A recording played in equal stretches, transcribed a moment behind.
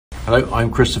Hello,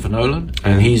 I'm Christopher Nolan,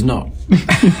 and he's not.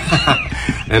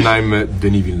 And I'm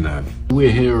Denis Villeneuve.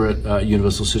 We're here at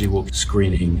Universal City Walk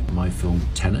screening my film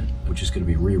Tenet, which is going to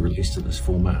be re-released in this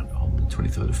format on the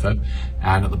 23rd of Feb.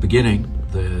 And at the beginning,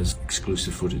 there's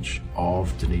exclusive footage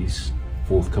of Denis'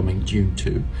 forthcoming Dune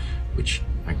 2, which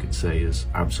I could say is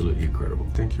absolutely incredible.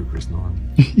 Thank you, Chris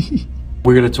Nolan.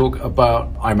 We're going to talk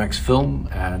about IMAX film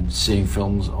and seeing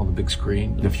films on the big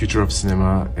screen. The future of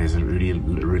cinema is really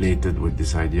related with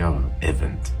this idea of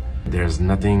event. There's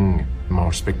nothing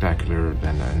more spectacular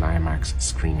than an IMAX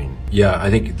screening. Yeah,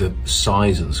 I think the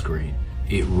size of the screen,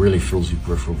 it really fills your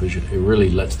peripheral vision. It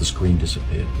really lets the screen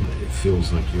disappear. It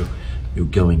feels like you're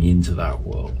going into that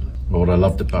world. What I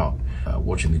loved about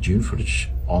watching the Dune footage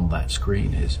on that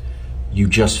screen is you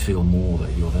just feel more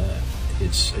that you're there.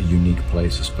 It's a unique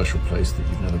place, a special place that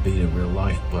you've never been in real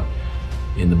life, but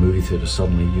in the movie theater,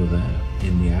 suddenly you're there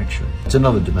in the action. It's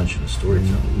another dimension of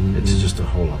storytelling. It's just a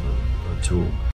whole other tool.